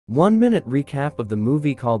1-minute recap of the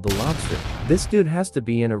movie called The Lobster. This dude has to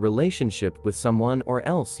be in a relationship with someone or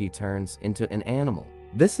else he turns into an animal.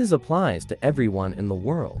 This applies to everyone in the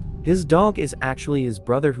world. His dog is actually his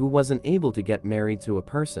brother who wasn't able to get married to a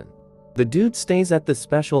person. The dude stays at the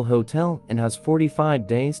special hotel and has 45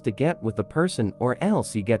 days to get with a person or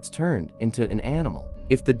else he gets turned into an animal.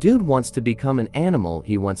 If the dude wants to become an animal,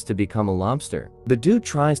 he wants to become a lobster. The dude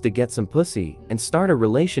tries to get some pussy and start a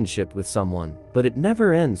relationship with someone, but it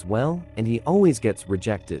never ends well and he always gets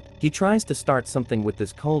rejected. He tries to start something with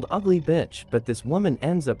this cold ugly bitch, but this woman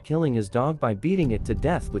ends up killing his dog by beating it to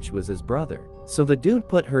death, which was his brother. So the dude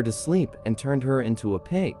put her to sleep and turned her into a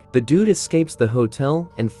pig. The dude escapes the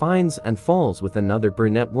hotel and finds and falls with another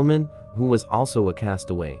brunette woman who was also a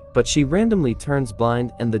castaway. But she randomly turns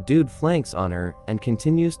blind and the dude flanks on her and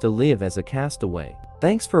continues to live as a castaway.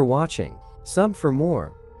 Thanks for watching. Sub for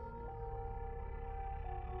more.